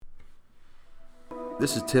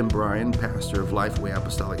This is Tim Bryan, pastor of Lifeway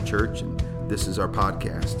Apostolic Church, and this is our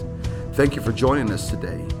podcast. Thank you for joining us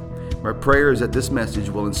today. My prayer is that this message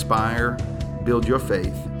will inspire, build your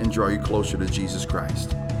faith, and draw you closer to Jesus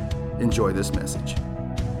Christ. Enjoy this message.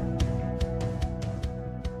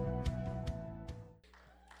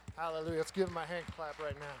 Hallelujah. Let's give him a hand clap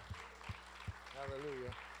right now. Hallelujah.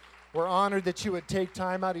 We're honored that you would take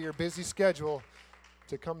time out of your busy schedule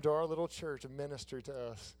to come to our little church and minister to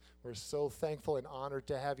us. We're so thankful and honored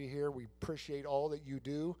to have you here. We appreciate all that you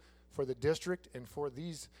do for the district and for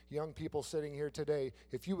these young people sitting here today.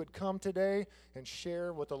 If you would come today and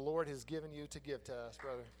share what the Lord has given you to give to us,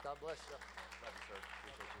 brother. God bless you. Love you, sir.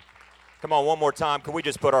 Appreciate you. Come on, one more time. Can we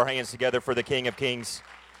just put our hands together for the King of Kings?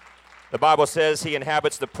 The Bible says he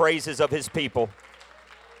inhabits the praises of his people.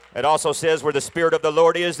 It also says where the Spirit of the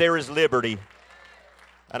Lord is, there is liberty.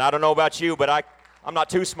 And I don't know about you, but I'm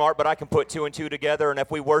not too smart, but I can put two and two together, and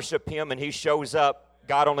if we worship him and he shows up,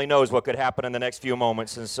 God only knows what could happen in the next few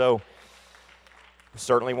moments. And so I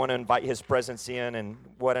certainly want to invite his presence in, and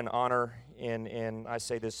what an honor. And I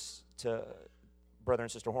say this to Brother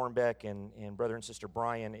and Sister Hornbeck and Brother and Sister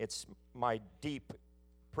Bryan. It's my deep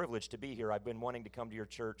privilege to be here. I've been wanting to come to your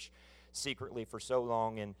church secretly for so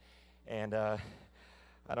long, and I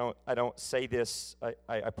don't say this.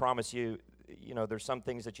 I promise you. You know, there's some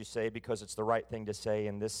things that you say because it's the right thing to say,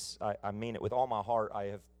 and this, I mean it with all my heart. I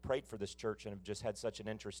have prayed for this church and have just had such an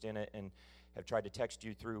interest in it, and have tried to text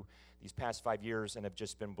you through these past 5 years and have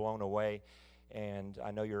just been blown away. And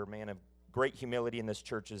I know you're a man of great humility, and this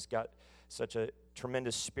church has got such a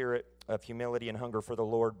tremendous spirit of humility and hunger for the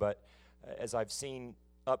Lord. But as I've seen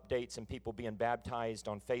updates and people being baptized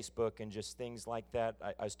on Facebook and just things like that,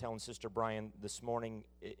 I was telling Sister Bryan this morning,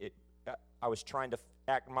 I was trying to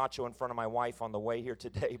act macho in front of my wife on the way here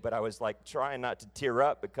today, but I was like trying not to tear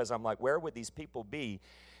up, because I'm like, where would these people be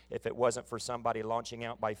if it wasn't for somebody launching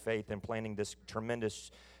out by faith and planting this tremendous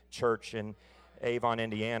church in Avon,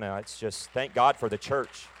 Indiana? It's just, thank God for the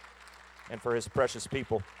church and for his precious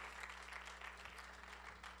people.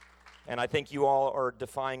 And I think you all are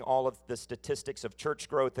defying all of the statistics of church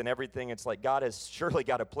growth and everything. It's like God has surely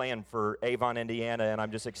got a plan for Avon, Indiana, and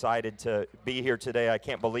I'm just excited to be here today. I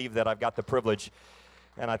can't believe that I've got the privilege,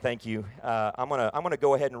 and I thank you. I'm gonna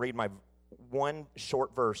go ahead and read my one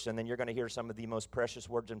short verse, and then you're going to hear some of the most precious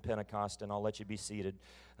words in Pentecost, and I'll let you be seated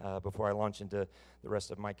before I launch into the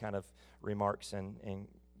rest of my kind of remarks and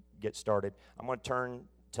get started. I'm going to turn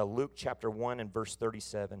to Luke chapter 1 and verse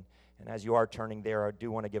 37. And as you are turning there, I do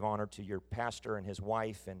want to give honor to your pastor and his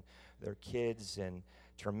wife and their kids and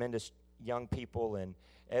tremendous young people. And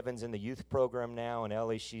Evan's in the youth program now, and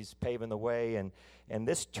Ellie, she's paving the way. And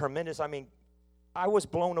this tremendous, I was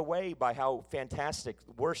blown away by how fantastic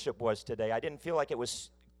worship was today. I didn't feel like it was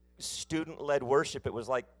student-led worship. It was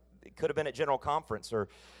like it could have been at General Conference or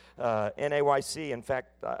NAYC. In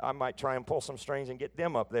fact, I might try and pull some strings and get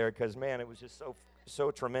them up there, because, man, it was just so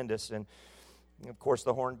tremendous. And of course,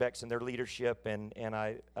 the Hornbecks and their leadership, and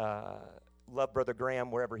I love Brother Graham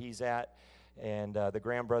wherever he's at, and the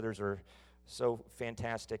Graham brothers are so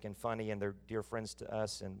fantastic and funny, and they're dear friends to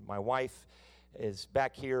us. And my wife is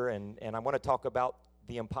back here, and I want to talk about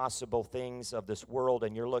the impossible things of this world,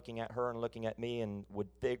 and you're looking at her and looking at me and would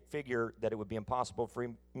figure that it would be impossible for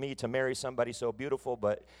me to marry somebody so beautiful,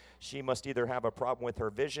 but she must either have a problem with her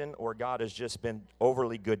vision or God has just been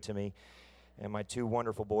overly good to me. And my two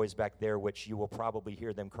wonderful boys back there, which you will probably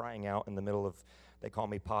hear them crying out in the middle of, they call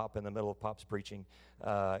me Pop, in the middle of Pop's preaching.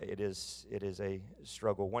 It is a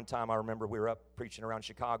struggle. One time I remember we were up preaching around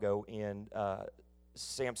Chicago, and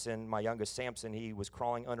Samson, my youngest Samson, he was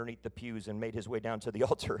crawling underneath the pews and made his way down to the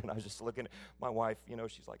altar. And I was just looking at my wife,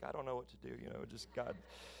 she's like, I don't know what to do, just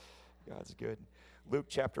God's good. Luke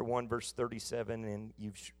chapter 1, verse 37, and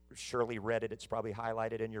you've surely read it. It's probably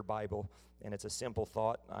highlighted in your Bible, and it's a simple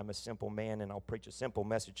thought. I'm a simple man, and I'll preach a simple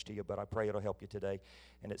message to you, but I pray it'll help you today.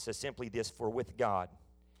 And it says simply this: for with God,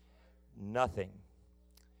 nothing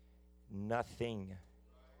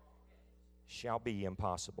shall be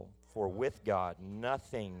impossible. For with God,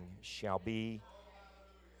 nothing shall be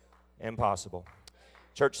impossible.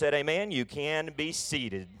 Church said amen. You can be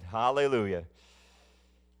seated. Hallelujah.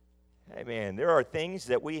 Amen. There are things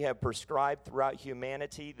that we have prescribed throughout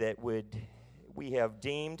humanity that we have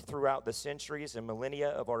deemed throughout the centuries and millennia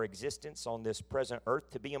of our existence on this present earth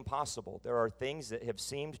to be impossible. There are things that have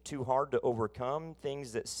seemed too hard to overcome,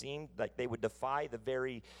 things that seemed like they would defy the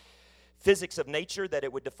very physics of nature, that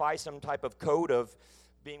it would defy some type of code of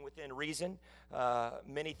being within reason,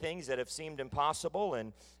 many things that have seemed impossible,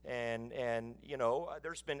 and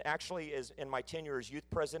there's been actually, as in my tenure as youth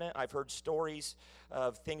president, I've heard stories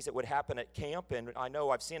of things that would happen at camp, and I know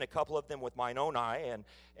I've seen a couple of them with my own eye,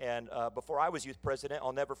 and before I was youth president,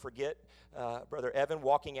 I'll never forget Brother Evan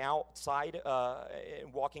walking outside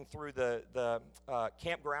and walking through the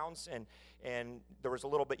campgrounds, and there was a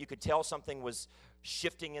little bit, you could tell something was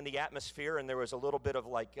shifting in the atmosphere, and there was a little bit of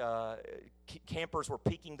like campers were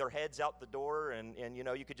peeking their heads out the door, and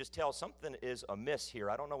you could just tell something is amiss here.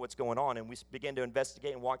 I don't know what's going on, and we began to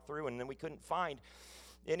investigate and walk through, and then we couldn't find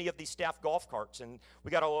any of these staff golf carts, and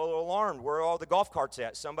we got a little alarmed. Where are all the golf carts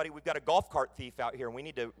at? We've got a golf cart thief out here, and we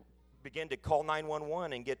need to begin to call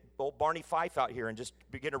 911 and get old Barney Fife out here and just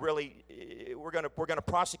begin to really, we're going to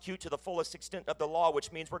prosecute to the fullest extent of the law,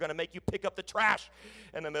 which means we're going to make you pick up the trash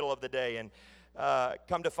in the middle of the day. And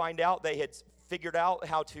come to find out, they had figured out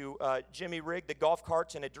how to jimmy rig the golf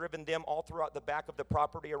carts and had driven them all throughout the back of the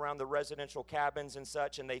property around the residential cabins and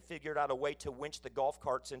such, and they figured out a way to winch the golf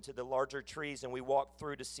carts into the larger trees, and we walked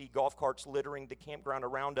through to see golf carts littering the campground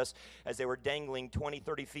around us as they were dangling 20,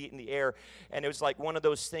 30 feet in the air. And it was like one of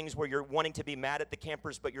those things where you're wanting to be mad at the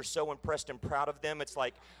campers, but you're so impressed and proud of them. It's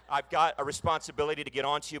like, I've got a responsibility to get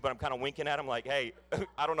on to you, but I'm kind of winking at them like, hey,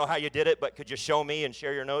 I don't know how you did it, but could you show me and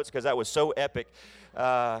share your notes, because that was so epic.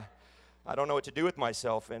 I don't know what to do with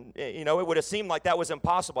myself. And, it would have seemed like that was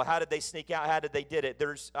impossible. How did they sneak out? How did they did it?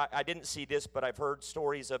 I didn't see this, but I've heard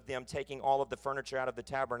stories of them taking all of the furniture out of the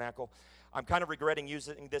tabernacle. I'm kind of regretting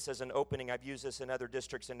using this as an opening. I've used this in other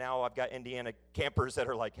districts, and now I've got Indiana campers that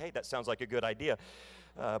are like, hey, that sounds like a good idea.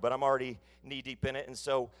 But I'm already knee-deep in it, and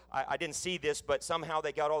so I didn't see this, but somehow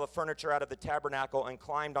they got all the furniture out of the tabernacle and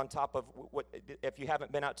climbed on top of what, if you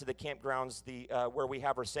haven't been out to the campgrounds, where we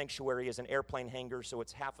have our sanctuary is an airplane hangar, so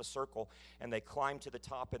it's half a circle, and they climbed to the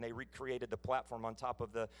top, and they recreated the platform on top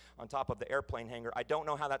of the airplane hangar. I don't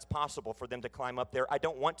know how that's possible for them to climb up there. I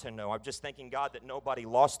don't want to know. I'm just thanking God that nobody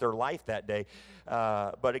lost their life that day.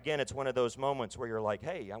 But again, it's one of those moments where you're like,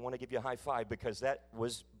 hey, I want to give you a high five because that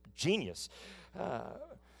was genius.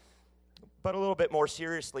 But a little bit more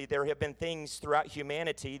seriously, there have been things throughout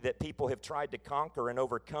humanity that people have tried to conquer and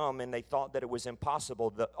overcome, and they thought that it was impossible.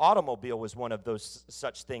 The automobile was one of those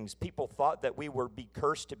such things. People thought that we were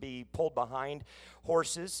cursed to be pulled behind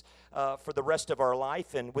horses for the rest of our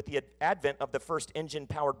life, and with the advent of the first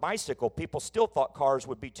engine-powered bicycle, people still thought cars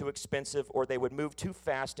would be too expensive or they would move too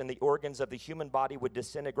fast and the organs of the human body would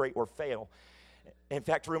disintegrate or fail. In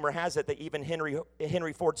fact, rumor has it that even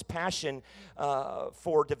Henry Ford's passion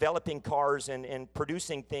for developing cars and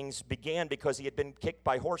producing things began because he had been kicked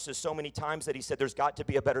by horses so many times that he said there's got to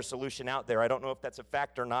be a better solution out there. I don't know if that's a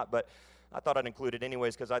fact or not, but I thought I'd include it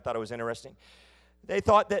anyways because I thought it was interesting. They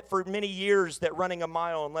thought that for many years that running a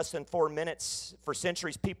mile in less than 4 minutes, for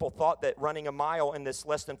centuries people thought that running a mile in this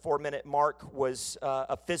less than 4 minute mark was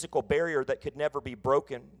a physical barrier that could never be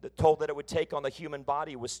broken. The toll that it would take on the human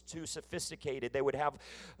body was too sophisticated. They would have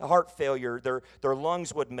a heart failure, their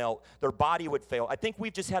lungs would melt, their body would fail. I think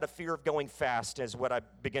we've just had a fear of going fast is what I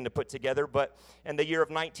begin to put together. But in the year of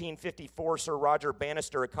 1954, Sir Roger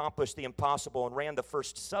Bannister accomplished the impossible and ran the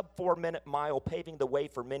first sub 4 minute mile, paving the way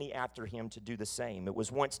for many after him to do the same. It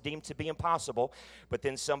was once deemed to be impossible, but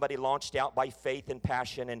then somebody launched out by faith and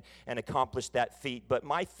passion and accomplished that feat. But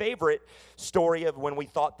my favorite story of when we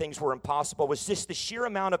thought things were impossible was just the sheer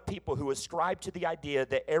amount of people who ascribed to the idea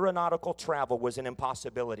that aeronautical travel was an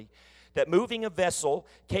impossibility. That moving a vessel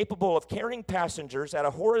capable of carrying passengers at a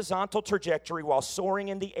horizontal trajectory while soaring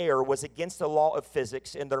in the air was against the law of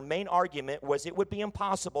physics, and their main argument was it would be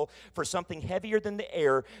impossible for something heavier than the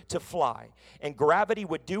air to fly. And gravity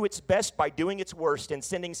would do its best by doing its worst and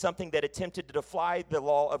sending something that attempted to defy the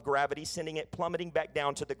law of gravity, sending it plummeting back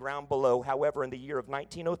down to the ground below. However, in the year of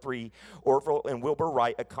 1903, Orville and Wilbur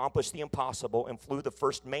Wright accomplished the impossible and flew the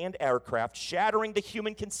first manned aircraft, shattering the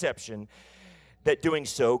human conception that doing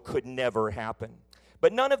so could never happen.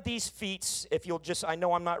 But none of these feats, if you'll just, I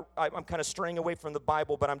know I'm kind of straying away from the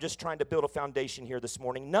Bible, but I'm just trying to build a foundation here this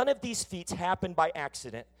morning. None of these feats happened by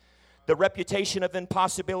accident. The reputation of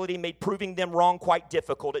impossibility made proving them wrong quite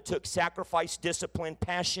difficult. It took sacrifice, discipline,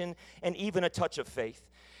 passion, and even a touch of faith.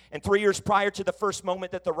 And 3 years prior to the first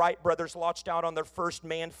moment that the Wright brothers launched out on their first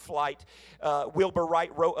manned flight, Wilbur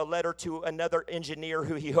Wright wrote a letter to another engineer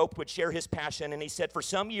who he hoped would share his passion. And he said, "For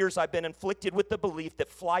some years I've been inflicted with the belief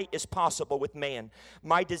that flight is possible with man.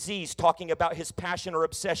 My disease," talking about his passion or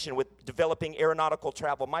obsession with developing aeronautical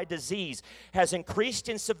travel, "my disease has increased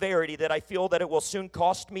in severity that I feel that it will soon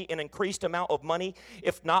cost me an increased amount of money,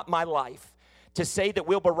 if not my life. To say that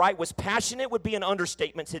Wilbur Wright was passionate would be an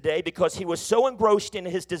understatement today, because he was so engrossed in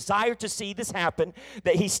his desire to see this happen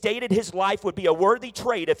that he stated his life would be a worthy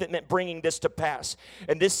trade if it meant bringing this to pass.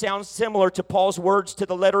 And this sounds similar to Paul's words to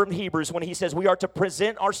the letter of Hebrews when he says we are to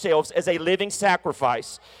present ourselves as a living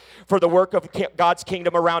sacrifice for the work of God's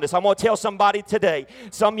kingdom around us. I'm going to tell somebody today,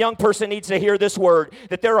 some young person needs to hear this word,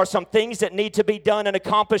 that there are some things that need to be done and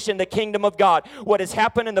accomplished in the kingdom of God. What has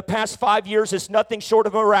happened in the past 5 years is nothing short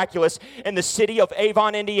of miraculous in the city of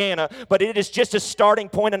Avon, Indiana, but it is just a starting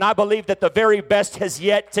point, and I believe that the very best has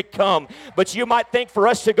yet to come. But you might think for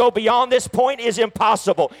us to go beyond this point is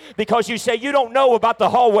impossible, because you say, you don't know about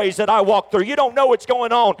the hallways that I walk through. You don't know what's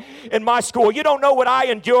going on in my school. You don't know what I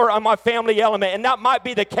endure on my family element, and that might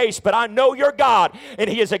be the case, but I know your God, and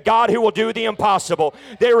He is a God who will do the impossible.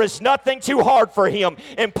 There is nothing too hard for Him.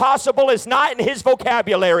 Impossible is not in His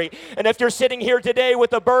vocabulary. And if you're sitting here today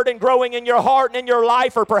with a burden growing in your heart and in your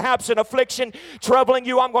life, or perhaps an affliction troubling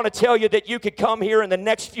you, I'm going to tell you that you could come here in the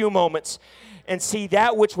next few moments and see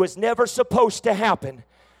that which was never supposed to happen.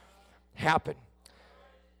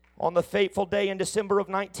 On the fateful day in December of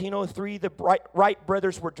 1903, the Wright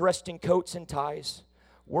brothers were dressed in coats and ties.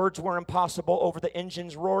 Words were impossible over the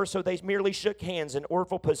engine's roar, so they merely shook hands, and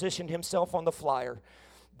Orville positioned himself on the flyer.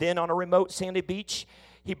 Then, on a remote sandy beach,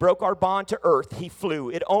 he broke our bond to earth. He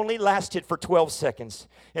flew. It only lasted for 12 seconds.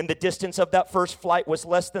 And the distance of that first flight was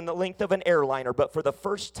less than the length of an airliner. But for the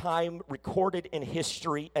first time recorded in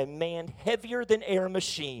history, a manned heavier-than-air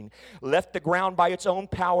machine left the ground by its own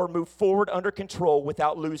power, moved forward under control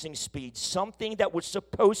without losing speed. Something that was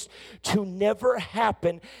supposed to never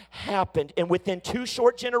happen, happened. And within 2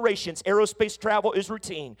 short generations, aerospace travel is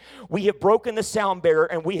routine. We have broken the sound barrier,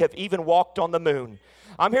 and we have even walked on the moon.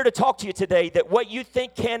 I'm here to talk to you today that what you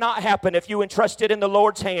think cannot happen, if you entrust it in the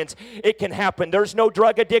Lord's hands, it can happen. There's no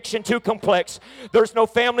drug addiction too complex. There's no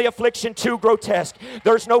family affliction too grotesque.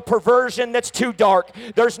 There's no perversion that's too dark.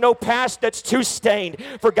 There's no past that's too stained.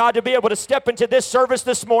 For God to be able to step into this service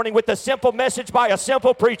this morning with a simple message by a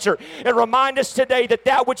simple preacher and remind us today that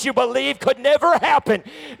that which you believe could never happen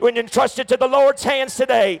when entrusted to the Lord's hands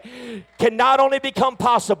today can not only become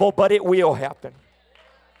possible, but it will happen.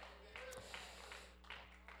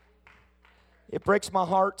 It breaks my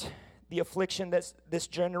heart, the affliction that this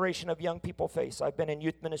generation of young people face. I've been in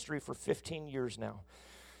youth ministry for 15 years now,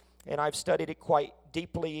 and I've studied it quite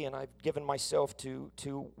deeply, and I've given myself to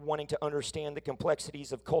wanting to understand the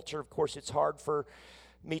complexities of culture. Of course, it's hard for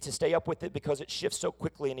me to stay up with it because it shifts so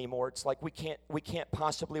quickly anymore. It's like we can't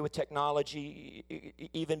possibly with technology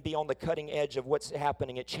even be on the cutting edge of what's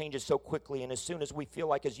happening. It changes so quickly, and as soon as we feel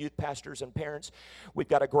like as youth pastors and parents we've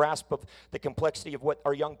got a grasp of the complexity of what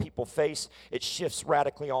our young people face, it shifts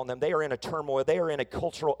radically on them. They are in a turmoil. They are in a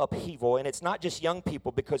cultural upheaval, and it's not just young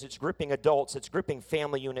people, because it's gripping adults. It's gripping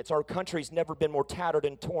family units. Our country's never been more tattered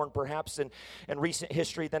and torn perhaps in recent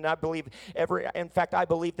history than I believe ever. In fact, I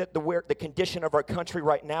believe that the condition of our country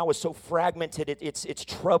right now is so fragmented, it's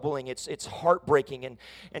troubling, it's heartbreaking,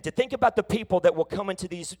 and to think about the people that will come into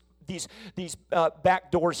these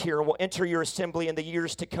back doors here and will enter your assembly in the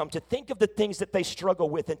years to come, to think of the things that they struggle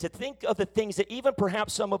with, and to think of the things that even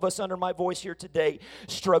perhaps some of us under my voice here today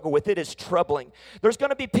struggle with. It is troubling. There's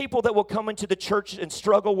going to be people that will come into the church and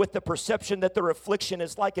struggle with the perception that their affliction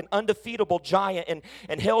is like an undefeatable giant,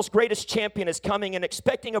 and hell's greatest champion is coming, and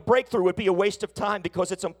expecting a breakthrough would be a waste of time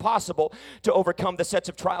because it's impossible to overcome the sets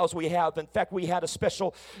of trials we have. In fact, we had a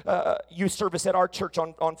special youth service at our church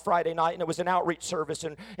on Friday night, and it was an outreach service,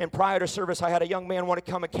 and prior to service, I had a young man want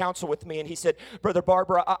to come and counsel with me, and he said, Brother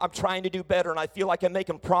Barber, I'm trying to do better, and I feel like I'm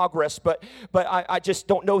making progress, but I just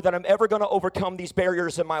don't know that I'm ever going to overcome these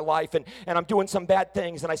barriers in my life, and I'm doing some bad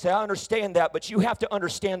things. And I said, I understand that, but you have to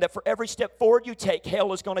understand that for every step forward you take,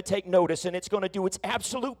 hell is going to take notice, and it's going to do its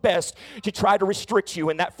absolute best to try to restrict you,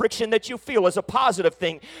 and that friction that you feel is a positive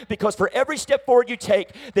thing, because for every step forward you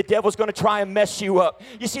take, the devil's going to try and mess you up.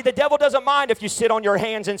 You see, the devil doesn't mind if you sit on your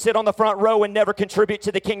hands and sit on the front row and never contribute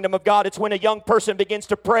to the kingdom of God. It's when a young person begins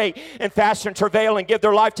to pray and fast and travail and give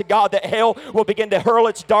their life to God that hell will begin to hurl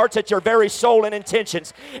its darts at your very soul and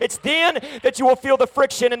intentions. It's then that you will feel the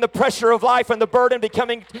friction and the pressure of life and the burden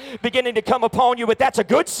beginning to come upon you. But that's a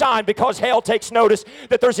good sign, because hell takes notice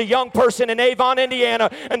that there's a young person in Avon, Indiana,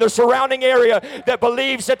 and the surrounding area that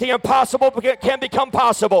believes that the impossible can become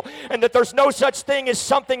possible, and that there's no such thing as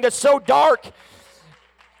something that's so dark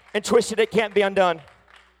and twisted it can't be undone.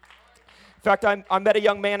 In fact, I met a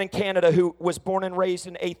young man in Canada who was born and raised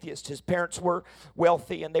an atheist. His parents were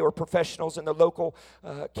wealthy, and they were professionals in the local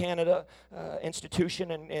Canada institution,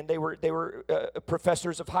 and they were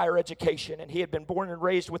professors of higher education. And he had been born and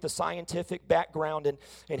raised with a scientific background,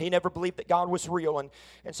 and he never believed that God was real.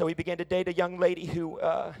 And so he began to date a young lady who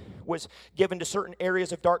was given to certain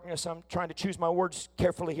areas of darkness. I'm trying to choose my words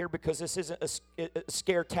carefully here because this isn't a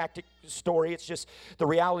scare tactic story. It's just the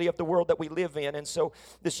reality of the world that we live in. And so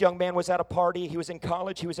this young man was at a party. He was in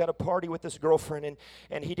college. He was at a party with this girlfriend,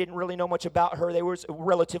 and he didn't really know much about her. They were a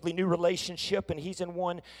relatively new relationship, and he's in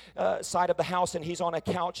one side of the house, and he's on a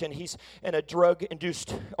couch, and he's in a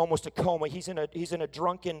drug-induced, almost a coma. He's in a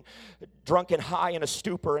drunken high in a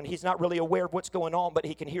stupor, and he's not really aware of what's going on, but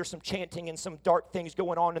he can hear some chanting and some dark things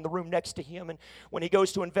going on in the room next to him. And when he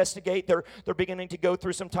goes to investigate, they're beginning to go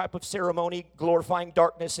through some type of ceremony glorifying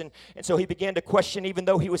darkness, and so he began to question, even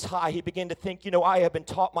though he was high, he began to think, I have been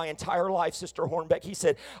taught my entire life, Sister Hornbeck, he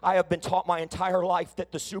said, I have been taught my entire life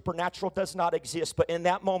that the supernatural does not exist. But in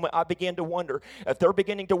that moment, I began to wonder if they're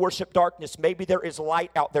beginning to worship darkness, maybe there is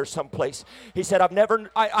light out there someplace. He said, I've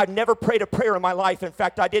never prayed a prayer in my life. In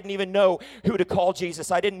fact, I didn't even know who to call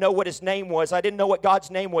Jesus. I didn't know what his name was. I didn't know what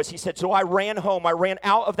God's name was. He said, so I ran home. I ran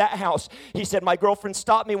out of that house. He said, my girlfriend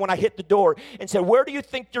stopped me when I hit the door and said, where do you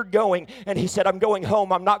think you're going? And he said, I'm going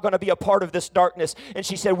home. I'm not going to be a part of this darkness. And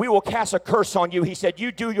she said, we will cast a curse on you. He said,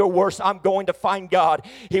 you do your worst. I'm going to find God.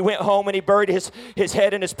 He went home and he buried his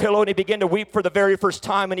head in his pillow and he began to weep for the very first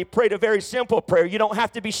time, and he prayed a very simple prayer. You don't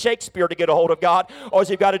have to be Shakespeare to get a hold of God. All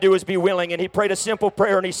you've got to do is be willing. And he prayed a simple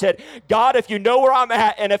prayer and he said, God, if you know where I'm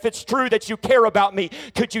at and if it's true that you care about me,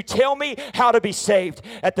 could you tell me how to be saved?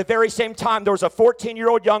 At the very same time, there was a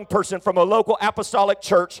 14-year-old young person from a local apostolic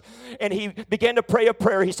church, and he began to pray a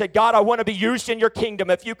prayer. He said, God, I want to be used in your kingdom.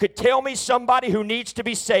 If you could tell me somebody who needs to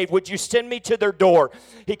be saved, would you send me to their door?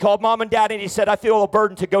 He called mom and dad and he said, I feel a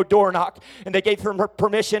burden to go door knock. And they gave him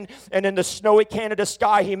permission, and in the snowy Canada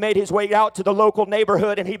sky, he made his way out to the local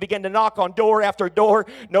neighborhood, and he began to knock on door after door.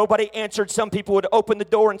 Nobody answered. Some people would open the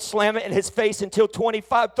door and slam it in his face until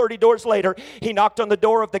 25, 30 doors later, he knocked on the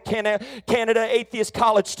door of the Canada atheist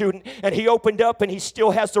college student, and he opened up, and he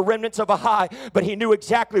still has the remnants of a high, but he knew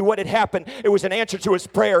exactly what had happened. It was an answer to his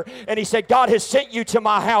prayer, and he said, God has sent you to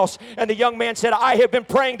my house. And the young man said, I have been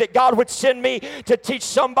praying that God would send me to teach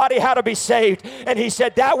somebody how to be saved. And he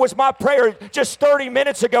said, that was my prayer just 30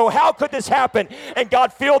 minutes ago. How could this happen? And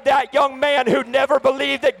God filled that young man who never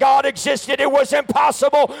believed that God existed. It was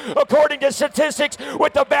impossible, according to statistics,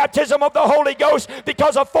 with the baptism of the Holy Ghost,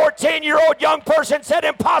 because a 14-year-old young person said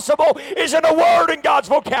impossible isn't a word in God's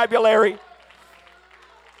vocabulary.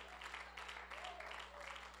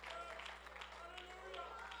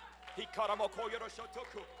 We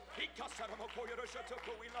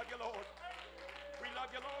love you, Lord. We love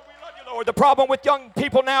you, Lord. We love you, Lord. The problem with young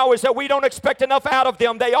people now is that we don't expect enough out of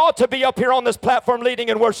them. They ought to be up here on this platform leading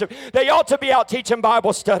in worship. They ought to be out teaching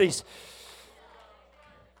Bible studies.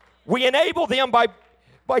 We enable them by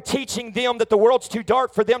teaching them that the world's too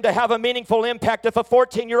dark for them to have a meaningful impact. If a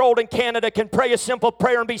 14-year-old in Canada can pray a simple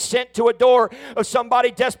prayer and be sent to a door of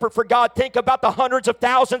somebody desperate for God, think about the hundreds of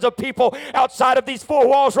thousands of people outside of these four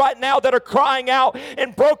walls right now that are crying out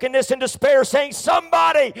in brokenness and despair, saying,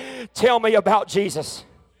 somebody tell me about Jesus.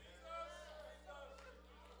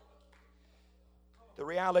 The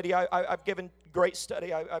reality, I've given great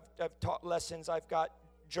study. I've taught lessons. I've got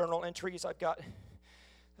journal entries. I've got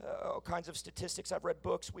all kinds of statistics. I've read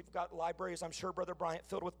books. We've got libraries, I'm sure, Brother Bryant,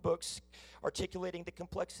 filled with books articulating the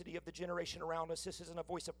complexity of the generation around us. This isn't a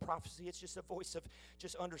voice of prophecy. It's just a voice of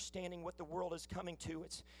just understanding what the world is coming to.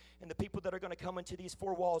 And the people that are going to come into these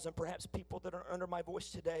four walls, and perhaps people that are under my voice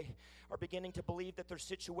today, are beginning to believe that their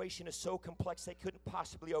situation is so complex they couldn't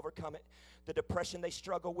possibly overcome it. The depression they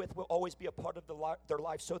struggle with will always be a part of their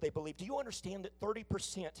life, so they believe. Do you understand that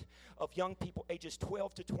 30% of young people ages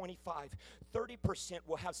 12 to 25, 30%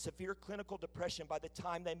 will have severe clinical depression by the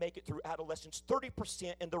time they make it through adolescence?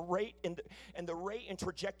 30%, and the rate and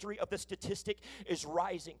trajectory of the statistic is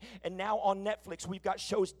rising. And now on Netflix, we've got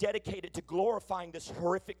shows dedicated to glorifying this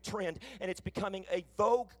horrific trend, and it's becoming a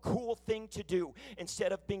vogue, cool thing to do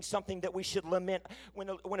instead of being something that we should lament.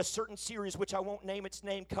 When a certain series, which I won't name its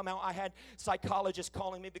name, come out, I had psychologists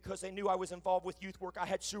calling me because they knew I was involved with youth work. I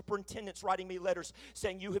had superintendents writing me letters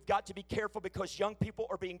saying, you have got to be careful because young people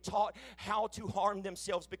are being taught how to harm themselves.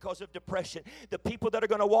 themselves because of depression. The people that are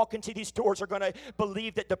going to walk into these doors are going to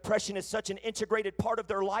believe that depression is such an integrated part of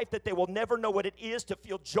their life that they will never know what it is to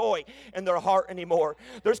feel joy in their heart anymore.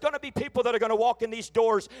 There's going to be people that are going to walk in these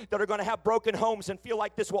doors that are going to have broken homes and feel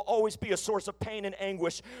like this will always be a source of pain and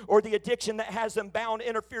anguish, or the addiction that has them bound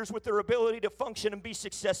interferes with their ability to function and be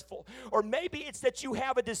successful. Or maybe it's that you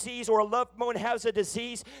have a disease or a loved one has a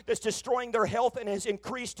disease that's destroying their health and has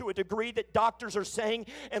increased to a degree that doctors are saying,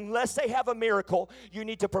 unless they have a miracle, you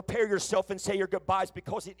need to prepare yourself and say your goodbyes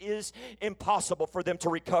because it is impossible for them to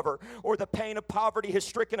recover. Or the pain of poverty has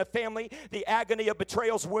stricken a family. The agony of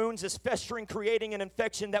betrayal's wounds is festering, creating an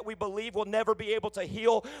infection that we believe will never be able to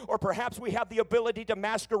heal. Or perhaps we have the ability to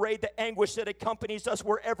masquerade the anguish that accompanies us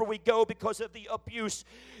wherever we go because of the abuse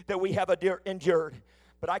that we have endured.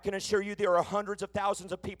 But I can assure you there are hundreds of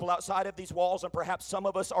thousands of people outside of these walls, and perhaps some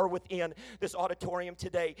of us are within this auditorium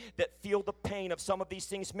today that feel the pain of some of these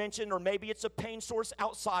things mentioned, or maybe it's a pain source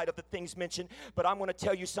outside of the things mentioned. But I'm going to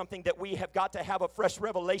tell you something that we have got to have a fresh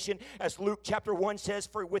revelation. As Luke chapter 1 says,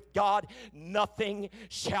 for with God nothing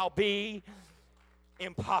shall be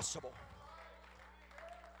impossible.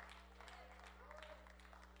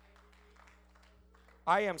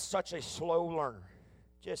 I am such a slow learner.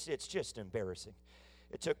 It's just embarrassing.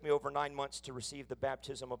 It took me over 9 months to receive the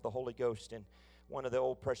baptism of the Holy Ghost, and one of the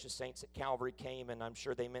old precious saints at Calvary came, and I'm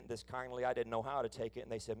sure they meant this kindly. I didn't know how to take it,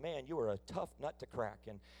 and they said, man, you are a tough nut to crack.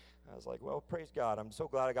 And I was like, well, praise God. I'm so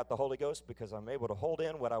glad I got the Holy Ghost because I'm able to hold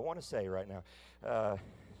in what I want to say right now.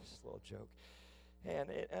 Just a little joke. And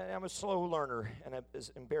I'm a slow learner, and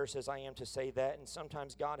as embarrassed as I am to say that, and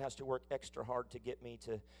sometimes God has to work extra hard to get me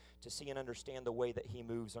to see and understand the way that He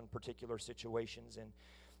moves on particular situations. And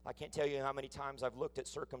I can't tell you how many times I've looked at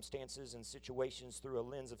circumstances and situations through a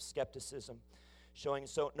lens of skepticism, showing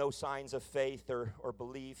no signs of faith or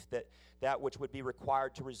belief that which would be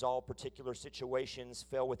required to resolve particular situations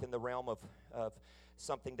fell within the realm of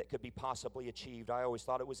something that could be possibly achieved. I always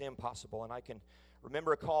thought it was impossible, and I can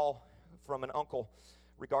remember a call from an uncle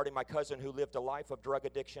regarding my cousin who lived a life of drug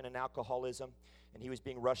addiction and alcoholism, and he was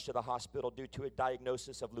being rushed to the hospital due to a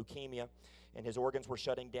diagnosis of leukemia, and his organs were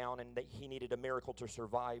shutting down, and he needed a miracle to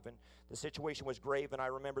survive. And the situation was grave, and I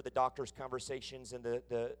remember the doctor's conversations and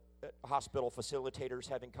the hospital facilitators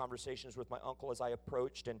having conversations with my uncle as I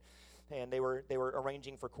approached, and they were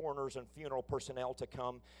arranging for coroners and funeral personnel to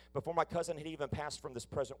come. Before my cousin had even passed from this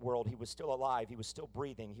present world, he was still alive, he was still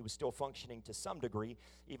breathing, he was still functioning to some degree,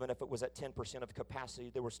 even if it was at 10% of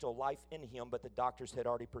capacity. There was still life in him, but the doctors had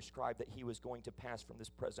already prescribed that he was going to pass from this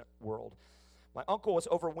present world. My uncle was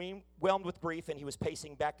overwhelmed with grief, and he was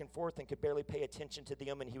pacing back and forth and could barely pay attention to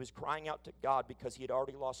them, and he was crying out to God because he had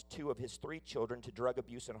already lost 2 of his 3 children to drug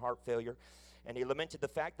abuse and heart failure. And he lamented the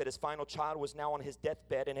fact that his final child was now on his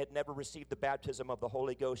deathbed and had never received the baptism of the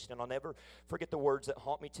Holy Ghost. And I'll never forget the words that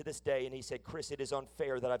haunt me to this day. And he said, Chris, it is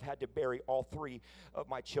unfair that I've had to bury all 3 of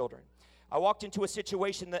my children. I walked into a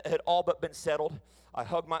situation that had all but been settled. I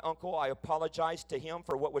hugged my uncle. I apologized to him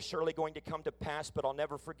for what was surely going to come to pass, but I'll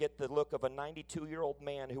never forget the look of a 92-year-old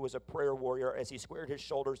man who was a prayer warrior as he squared his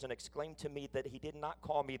shoulders and exclaimed to me that he did not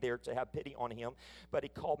call me there to have pity on him, but he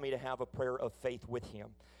called me to have a prayer of faith with him.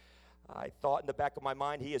 I thought in the back of my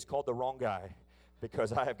mind, he has called the wrong guy,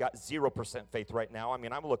 because I have got 0% faith right now. I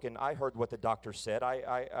mean, I heard what the doctor said.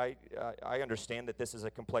 I understand that this is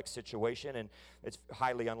a complex situation, and it's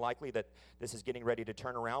highly unlikely that this is getting ready to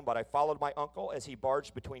turn around. But I followed my uncle as he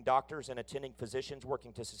barged between doctors and attending physicians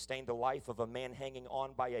working to sustain the life of a man hanging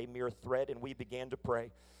on by a mere thread, and we began to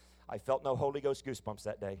pray. I felt no Holy Ghost goosebumps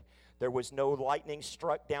that day. There was no lightning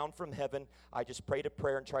struck down from heaven. I just prayed a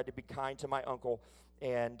prayer and tried to be kind to my uncle.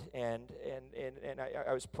 And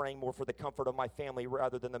I was praying more for the comfort of my family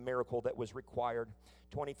rather than the miracle that was required.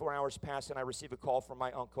 24 hours passed, and I received a call from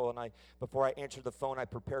my uncle, and before I answered the phone, I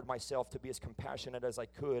prepared myself to be as compassionate as I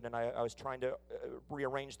could, and I was trying to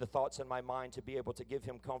rearrange the thoughts in my mind to be able to give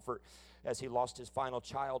him comfort as he lost his final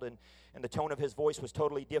child, and the tone of his voice was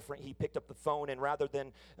totally different. He picked up the phone, and rather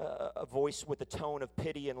than a voice with a tone of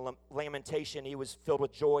pity and lamentation, he was filled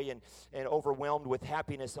with joy and overwhelmed with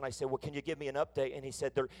happiness, and I said, well, can you give me an update? And he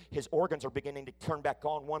said his organs are beginning to turn back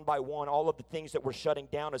on one by one. All of the things that were shutting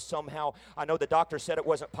down is somehow, I know the doctor said it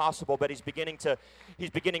wasn't possible, but he's beginning to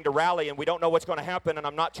rally, and we don't know what's going to happen, and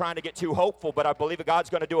I'm not trying to get too hopeful, but I believe that God's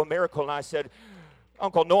going to do a miracle. And I said,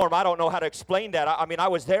 Uncle Norm, I don't know how to explain that. I mean, I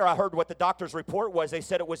was there. I heard what the doctor's report was. They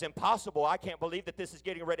said it was impossible. I can't believe that this is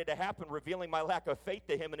getting ready to happen, revealing my lack of faith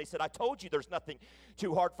to him. And he said, I told you there's nothing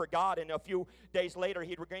too hard for God. And a few days later,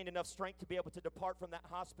 he'd regained enough strength to be able to depart from that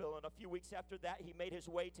hospital. And a few weeks after that, he made his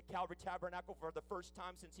way to Calvary Tabernacle for the first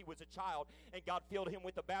time since he was a child. And God filled him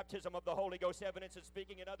with the baptism of the Holy Ghost, evidence of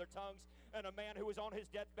speaking in other tongues. And a man who was on his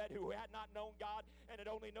deathbed, who had not known God and had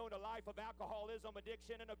only known a life of alcoholism,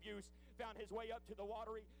 addiction, and abuse, found his way up to the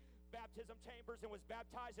watery baptism chambers and was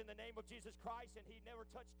baptized in the name of Jesus Christ, and he never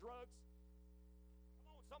touched drugs.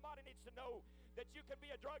 Come on, somebody needs to know that you can be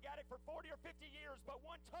a drug addict for 40 or 50 years, but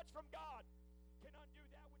one touch from God can undo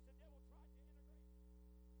that which the devil tried to integrate.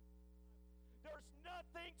 There's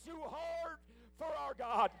nothing too hard for our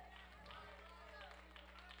God.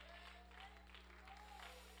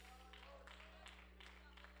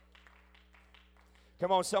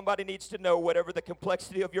 Come on, somebody needs to know, whatever the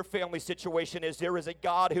complexity of your family situation is, there is a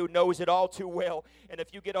God who knows it all too well. And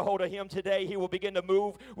if you get a hold of him today, he will begin to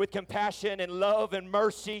move with compassion and love and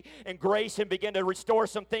mercy and grace and begin to restore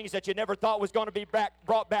some things that you never thought was going to be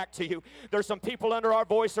brought back to you. There's some people under our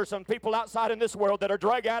voice, there's some people outside in this world that are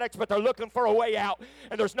drug addicts, but they're looking for a way out.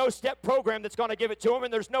 And there's no step program that's going to give it to them,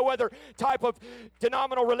 and there's no other type of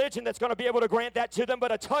denominational religion that's going to be able to grant that to them,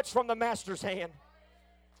 but a touch from the Master's hand.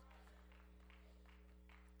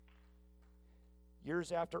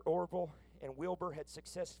 Years after Orville and Wilbur had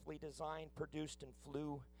successfully designed, produced, and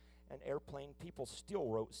flew an airplane, people still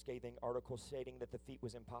wrote scathing articles stating that the feat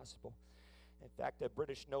was impossible. In fact, a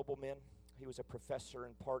British nobleman, he was a professor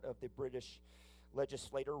and part of the British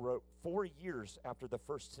legislature, wrote 4 years after the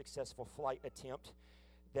first successful flight attempt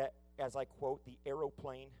that, as I quote, the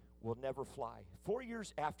aeroplane will never fly. 4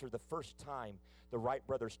 years after the first time the Wright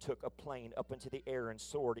brothers took a plane up into the air and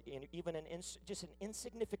soared, in even just an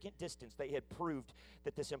insignificant distance, they had proved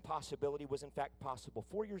that this impossibility was in fact possible.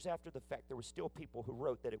 4 years after the fact, there were still people who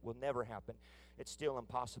wrote that it will never happen. It's still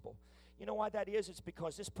impossible. You know why that is? It's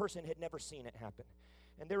because this person had never seen it happen.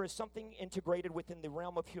 And there is something integrated within the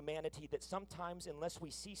realm of humanity that sometimes, unless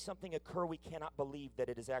we see something occur, we cannot believe that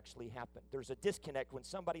it has actually happened. There's a disconnect when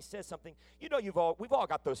somebody says something. You know, we've all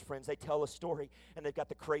got those friends. They tell a story, and they've got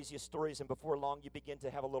the craziest stories, and before long, you begin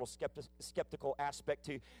to have a little skeptical aspect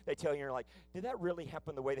to. They tell you, and you're like, did that really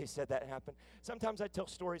happen the way they said that happened? Sometimes I tell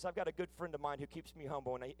stories. I've got a good friend of mine who keeps me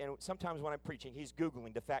humble, and sometimes when I'm preaching, he's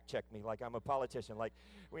Googling to fact check me like I'm a politician. Like,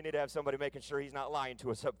 we need to have somebody making sure he's not lying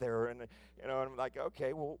to us up there, and and I'm like,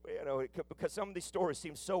 okay. Well, because some of these stories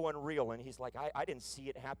seem so unreal, and he's like, I didn't see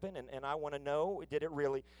it happen, and I want to know, did it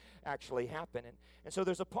really actually happen? And so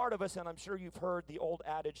there's a part of us, and I'm sure you've heard the old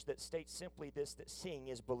adage that states simply this, that seeing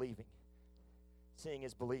is believing. Seeing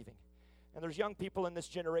is believing. And there's young people in this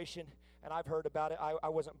generation, and I've heard about it. I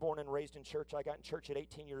wasn't born and raised in church. I got in church at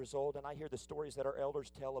 18 years old, and I hear the stories that our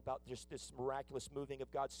elders tell about just this miraculous moving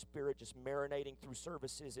of God's Spirit just marinating through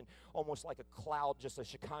services, and almost like a cloud, just a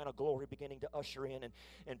Shekinah glory beginning to usher in,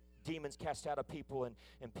 and demons cast out of people, and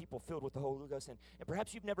people filled with the Holy Ghost. And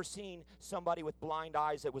perhaps you've never seen somebody with blind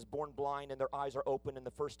eyes that was born blind, and their eyes are open, and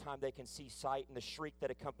the first time they can see sight, and the shriek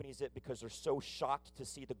that accompanies it because they're so shocked to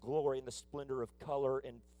see the glory and the splendor of color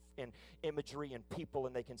and imagery and people,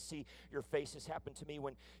 and they can see your faces. Happened to me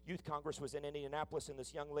when Youth Congress was in Indianapolis, and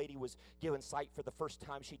this young lady was given sight for the first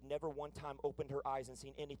time. She'd never one time opened her eyes and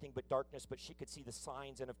seen anything but darkness, but she could see the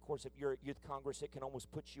signs. And of course, if you're at Youth Congress, it can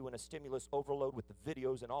almost put you in a stimulus overload with the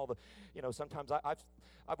videos and all the, sometimes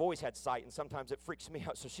I've always had sight, and sometimes it freaks me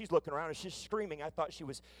out. So she's looking around and she's screaming. I thought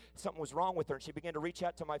something was wrong with her, and she began to reach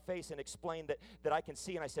out to my face and explain that I can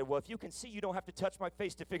see. And I said, well, if you can see, you don't have to touch my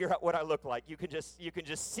face to figure out what I look like. You can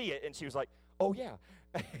just see it. And she was like, oh yeah.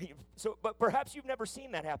 So, but perhaps you've never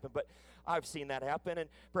seen that happen, but I've seen that happen. And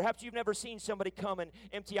perhaps you've never seen somebody come and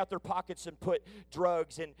empty out their pockets and put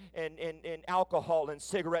drugs and alcohol and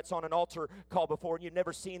cigarettes on an altar call before, and you've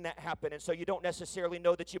never seen that happen. And so you don't necessarily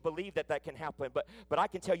know that you believe that can happen, but I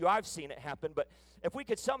can tell you I've seen it happen. But if we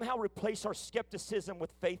could somehow replace our skepticism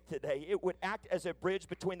with faith today, it would act as a bridge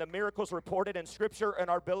between the miracles reported in Scripture and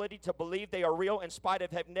our ability to believe they are real in spite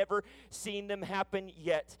of have never seen them happen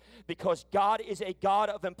yet. Because God is a God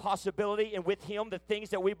of impossibility, and with Him the things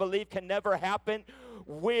that we believe can never happen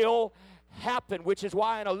will happen, which is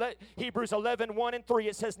why in Hebrews 11:1-3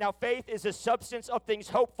 it says, now faith is the substance of things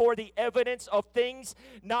hoped for, the evidence of things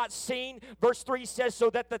not seen. Verse 3 says, so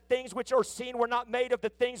that the things which are seen were not made of the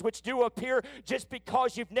things which do appear. Just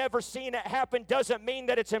because you've never seen it happen doesn't mean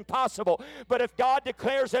that it's impossible. But if God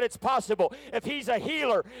declares that it's possible, if He's a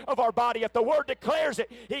healer of our body, if the Word declares it,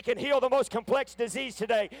 He can heal the most complex disease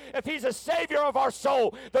today. If He's a Savior of our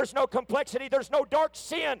soul, there's no complexity, there's no dark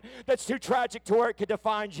sin that's too tragic to where it could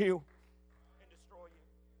define you.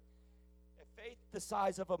 the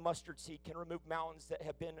size of a mustard seed can remove mountains that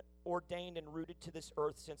have been ordained and rooted to this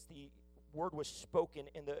earth since the word was spoken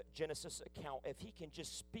in the Genesis account, if he can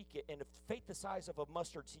just speak it, and if faith the size of a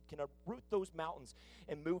mustard seed can uproot those mountains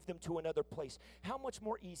and move them to another place, how much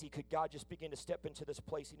more easy could God just begin to step into this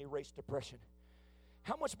place and erase depression?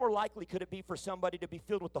 How much more likely could it be for somebody to be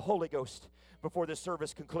filled with the Holy Ghost before this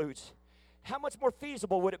service concludes? How much more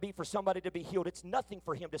feasible would it be for somebody to be healed? It's nothing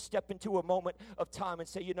for him to step into a moment of time and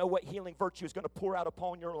say, you know what, healing virtue is going to pour out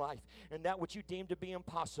upon your life, and that which you deem to be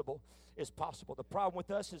impossible is possible. The problem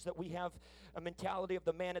with us is that we have a mentality of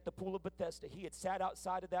the man at the pool of Bethesda. He had sat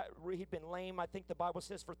outside of that. He'd been lame, I think the Bible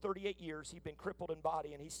says, for 38 years. He'd been crippled in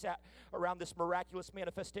body, and he sat around this miraculous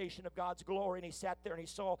manifestation of God's glory, and he sat there and he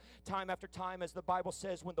saw time after time, as the Bible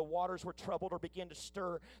says, when the waters were troubled or began to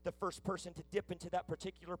stir, the first person to dip into that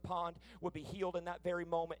particular pond would be healed in that very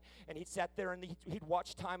moment. And he sat there and he'd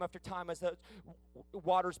watch time after time as the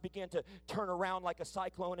waters began to turn around like a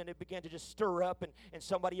cyclone, and it began to just stir up, and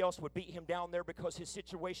somebody else would beat him down there because his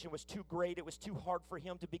situation was too great. It was too hard for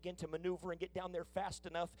him to begin to maneuver and get down there fast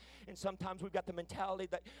enough. And sometimes we've got the mentality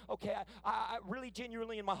that, okay, I really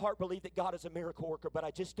genuinely in my heart believe that God is a miracle worker, but I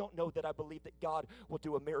just don't know that I believe that God will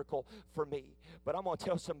do a miracle for me. But I'm going to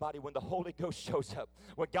tell somebody, when the Holy Ghost shows up,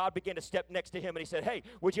 when God began to step next to him and he said, hey,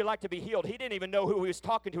 would you like to be healed? He didn't even know who he was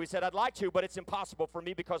talking to. He said, I'd like to, but it's impossible for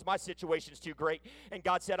me because my situation's too great. And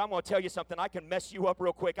God said, I'm going to tell you something. I can mess you up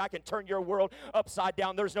real quick. I can turn your world upside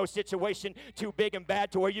down. There's no situation too big and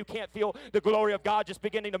bad to where you can't feel the glory of God just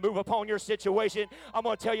beginning to move upon your situation. I'm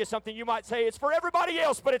going to tell you something. You might say it's for everybody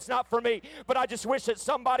else, but it's not for me. But I just wish that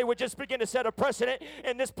somebody would just begin to set a precedent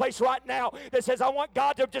in this place right now that says, I want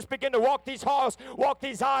God to just begin to walk these halls, walk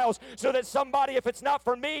these aisles, so that somebody, if it's not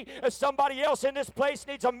for me, if somebody else in this place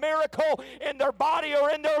needs a miracle in their body or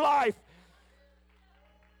in their life.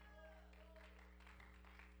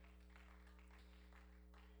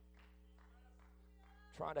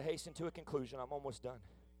 Trying to hasten to a conclusion. I'm almost done.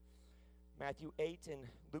 Matthew 8 and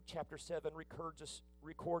Luke chapter 7 records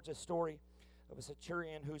a story of a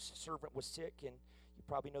centurion whose servant was sick, and you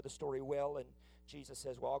probably know the story well. And Jesus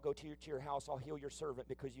says, well, I'll go to your house, I'll heal your servant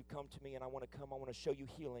because you've come to me, and I want to show you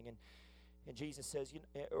healing. And Jesus says,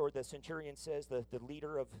 or the centurion says, the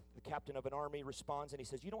leader of the captain of an army responds, and he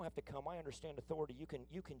says, you don't have to come. I understand authority.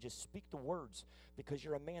 You can just speak the words because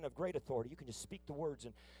you're a man of great authority. You can just speak the words,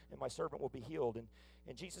 and my servant will be healed.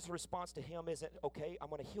 And Jesus' response to him isn't, okay, I'm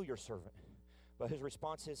going to heal your servant. But his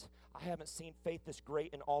response is, I haven't seen faith this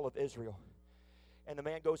great in all of Israel. And the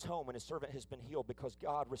man goes home, and his servant has been healed because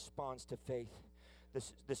God responds to faith.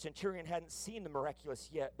 The centurion hadn't seen the miraculous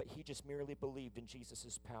yet, but he just merely believed in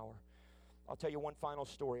Jesus' power. I'll tell you one final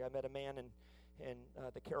story. I met a man in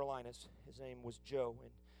the Carolinas. His name was Joe,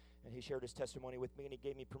 and he shared his testimony with me, and he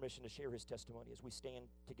gave me permission to share his testimony as we stand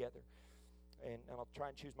together. And I'll try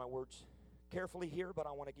and choose my words carefully here, but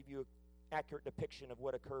I want to give you an accurate depiction of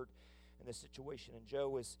what occurred in this situation. And Joe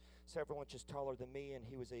was several inches taller than me, and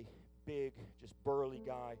he was a big, just burly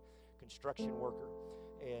guy, construction worker.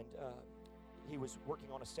 And he was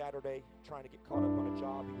working on a Saturday, trying to get caught up on a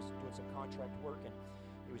job. He was doing some contract work, and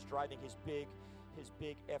he was driving his big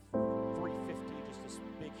F-350, just this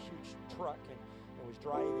big, huge truck, and was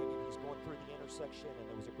driving, and he's going through the intersection, and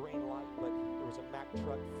there was a green light, but there was a Mack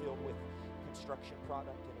truck filled with construction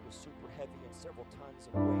product, and it was super heavy and several tons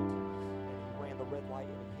in weight. And he ran the red light,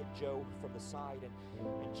 and he hit Joe from the side.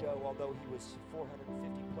 And Joe, although he was 450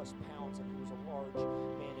 plus pounds, and he was a large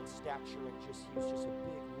man in stature, and he was just a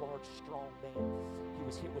big, large, strong man, he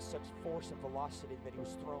was hit with such force and velocity that he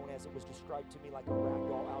was thrown, as it was described to me, like a rag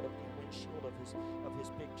doll out of the windshield of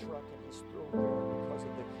his big truck, and he's thrown there because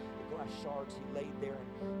of the glass shards. He laid there,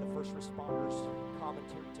 and the first responders'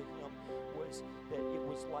 commentary to him was that it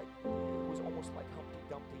was almost like Humpty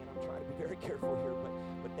Dumpty, and I'm trying to be very careful here, but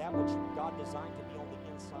that which God designed to be on the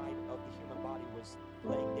inside of the human body was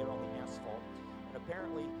laying there on the asphalt. And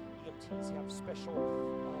apparently EMTs have special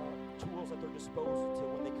tools at their disposal to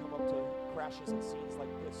when they come up to crashes and scenes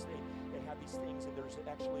like this. They have these things, and there's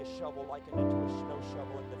actually a shovel likened into a snow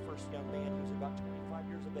shovel. And the first young man, he was about 25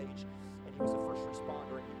 years of age, and he was a first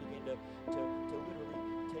responder, and he began to literally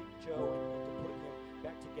take Joe and to put him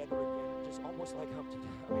back together again, just almost like Humpty.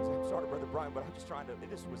 I'm sorry, Brother Brian, but I'm just trying to,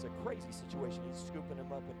 this was a crazy situation. He's scooping him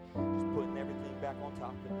up and just putting everything back on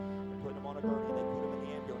top and putting him on a gurney, and they put him in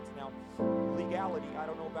the ambulance. Now, legality, I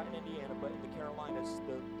don't know about in Indiana, but in the Carolinas,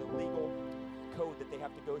 the legal code that they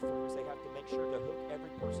have to go through is they have to make sure to hook every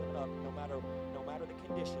person up, no matter the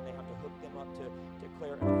condition. They have to hook them up to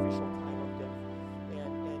declare an official time of death.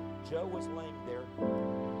 And Joe was laying there,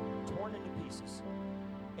 torn into pieces,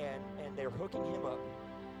 and they're hooking him up,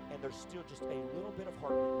 and there's still just a little bit of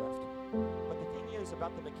heartbeat left. But the thing is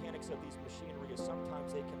about the mechanics of these machinery is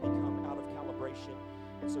sometimes they can become out of calibration,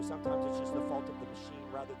 and so sometimes it's just the fault of the machine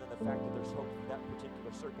rather than the fact that there's hope for that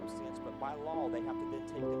particular circumstance. But by law, they have to then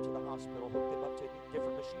take them to the hospital, hook them up to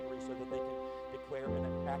different machinery so that they can declare an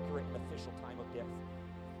accurate and official time of death.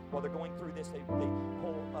 While they're going through this, they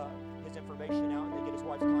pull his information out, and they get his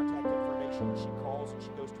wife's contact information. She calls, and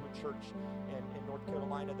she goes to a church in North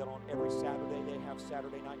Carolina that on every Saturday they have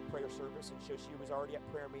Saturday night prayer service. And so she was already at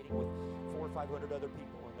prayer meeting with 400 or 500 other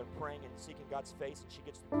people, and they're praying and seeking God's face. And she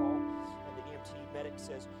gets the call, and the EMT medic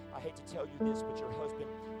says, "I hate to tell you this, but your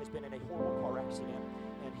husband has been in a horrible car accident,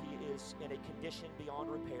 and he is in a condition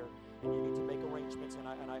beyond repair, and you need to make arrangements. And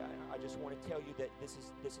I just want to tell you that this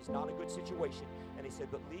is not a good situation." And he said,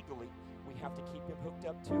 "But legally, we have to keep him hooked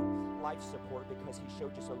up to life support because he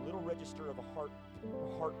showed just a little register of a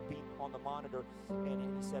heartbeat on the monitor." And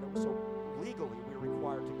he said, "So legally, we're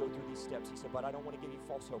required to go through these steps." He said, "But I don't want to give you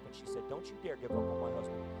false hope." And she said, "Don't you dare give up on my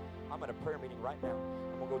husband. I'm at a prayer meeting right now.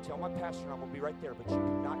 I'm going to go tell my pastor, and I'm going to be right there. But you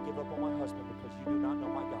do not give up on my husband because you do not know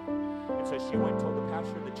my God." And so she went and told the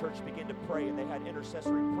pastor, and the church began to pray, and they had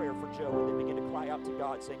intercessory prayer for Joe, and they began to cry out to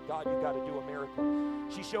God, saying, "God, you've got to do a miracle."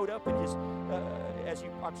 She showed up, and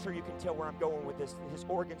I'm sure you can tell where I'm going with this, his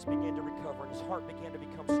organs began to recover, and his heart began to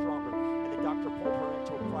become stronger. And the doctor pulled her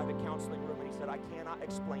into a private counseling room, and he said, "I cannot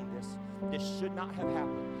explain this. This should not have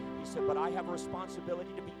happened." He said, "But I have a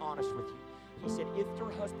responsibility to be honest with you." He said, "If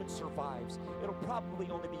your husband survives, it'll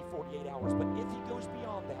probably only be 48 hours. But if he goes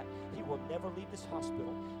beyond that, he will never leave this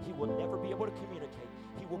hospital. He will never be able to communicate.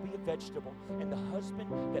 He will be a vegetable. And the husband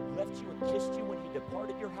that left you and kissed you when he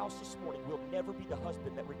departed your house this morning will never be the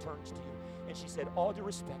husband that returns to you." And she said, "All due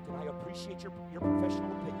respect, and I appreciate your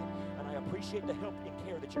professional opinion, and I appreciate the help and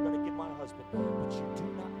care that you're going to give my husband, but you do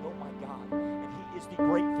not know my God, and he is the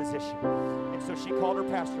great physician." And so she called her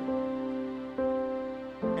pastor,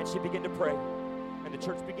 and she began to pray. And the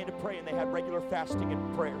church began to pray, and they had regular fasting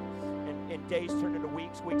and prayer. And days turned into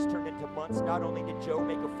weeks turned into months. Not only did Joe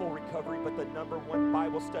make a full recovery, but the number one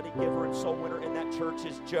Bible study giver and soul winner in that church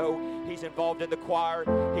is Joe. He's involved in the choir.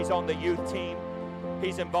 He's on the youth team.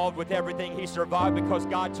 He's involved with everything. He survived because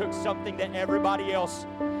God took something that everybody else,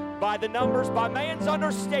 by the numbers, by man's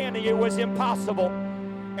understanding, it was impossible.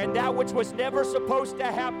 And that which was never supposed to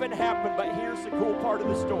happen, happened. But here's the cool part of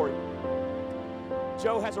the story.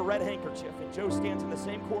 Joe has a red handkerchief, and Joe stands in the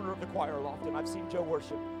same corner of the choir loft, and I've seen Joe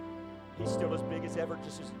worship. He's still as big as ever,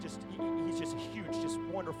 he's just a huge, just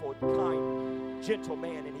wonderful, kind, gentle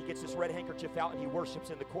man, and he gets this red handkerchief out, and he worships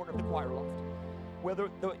in the corner of the choir loft. Well,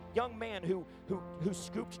 the young man who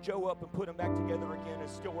scooped Joe up and put him back together again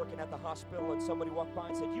is still working at the hospital, and somebody walked by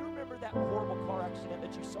and said, "You remember that horrible car accident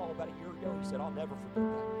that you saw about a year ago?" He said, "I'll never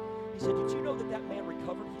forget that." He said, "Did you know that man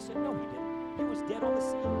recovered?" He said, "No, he didn't. He was dead on the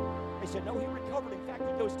scene." They said, "No, he recovered. In fact,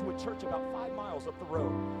 he goes to a church about 5 miles up the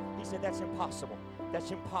road." He said, "That's impossible.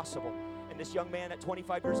 That's impossible." And this young man at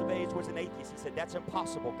 25 years of age was an atheist. He said, "That's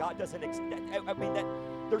impossible. God doesn't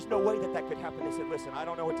there's no way that could happen." They said, "Listen, I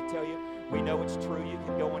don't know what to tell you. We know it's true. You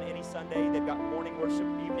can go on any Sunday. They've got morning worship,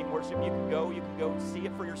 evening worship. You can go see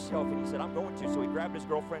it for yourself." And he said, "I'm going to." So he grabbed his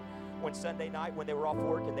girlfriend one Sunday night when they were off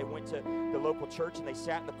work, and they went to the local church, and they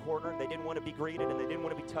sat in the corner, and they didn't want to be greeted, and they didn't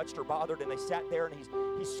want to be touched or bothered, and they sat there, and he's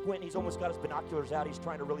squinting. He's almost got his binoculars out. He's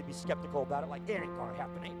trying to really be skeptical about it, like, "It ain't gonna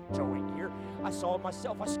happen. Joe ain't here. I saw it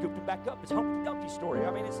myself. I scooped him back up. It's Humpty Dumpty story.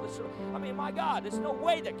 My God, there's no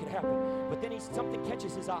way that could happen." But then something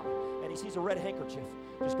catches his eye, and he sees a red handkerchief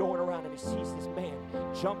just going around, and he sees this man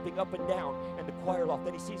jumping up and down in the choir loft.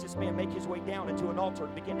 Then he sees this man make his way down into an altar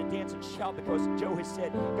and begin to dance and shout, because Joe has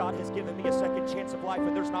said, "God has given me a second chance of life,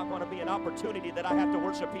 and there's not going to be an opportunity that I have to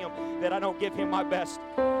worship him that I don't give him my best."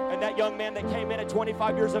 And that young man that came in at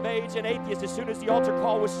 25 years of age, an atheist, as soon as the altar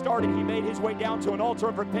call was started, he made his way down to an altar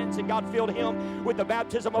of repentance, and God filled him with the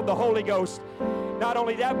baptism of the Holy Ghost. Not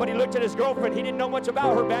only that, but he looked at his girlfriend. He didn't know much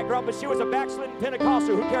about her background, but she was a backslidden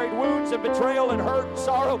Pentecostal who carried wounds and betrayal and hurt and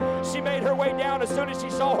sorrow. She made her way down as soon as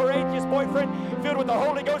she saw her atheist boyfriend filled with the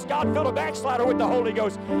Holy Ghost. God filled a backslider with the Holy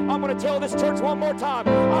Ghost. I'm going to tell this church one more time.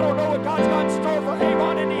 I don't know what God's got in store for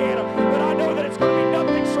Avon, Indiana, but I know that it's going to be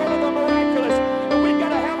nothing short of the miraculous. And we've got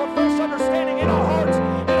to have a fresh understanding in our hearts,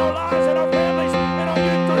 in our lives, in our families, in our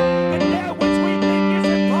youth group, that that which we think is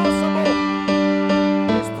impossible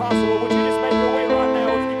is possible. Would you just make your way right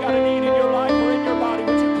now? If you've got a need in your life or in your body,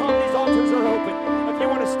 would you come? These altars are open. If you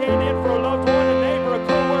want to stand in for a loved one, a neighbor, a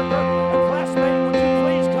co-worker, a classmate, would you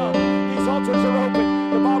please come? These altars are open.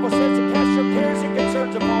 The Bible says to cast your cares and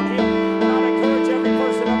concerns upon him. And I encourage every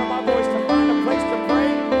person under my voice to find a place to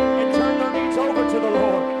pray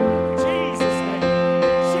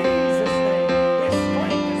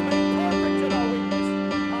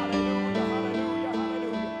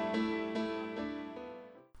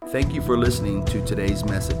for listening to today's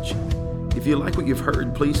message. If you like what you've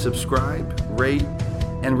heard, please subscribe, rate,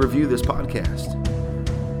 and review this podcast.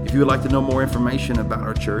 If you would like to know more information about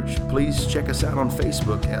our church, please check us out on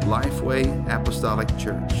Facebook at Lifeway Apostolic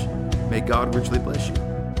Church. May God richly bless you.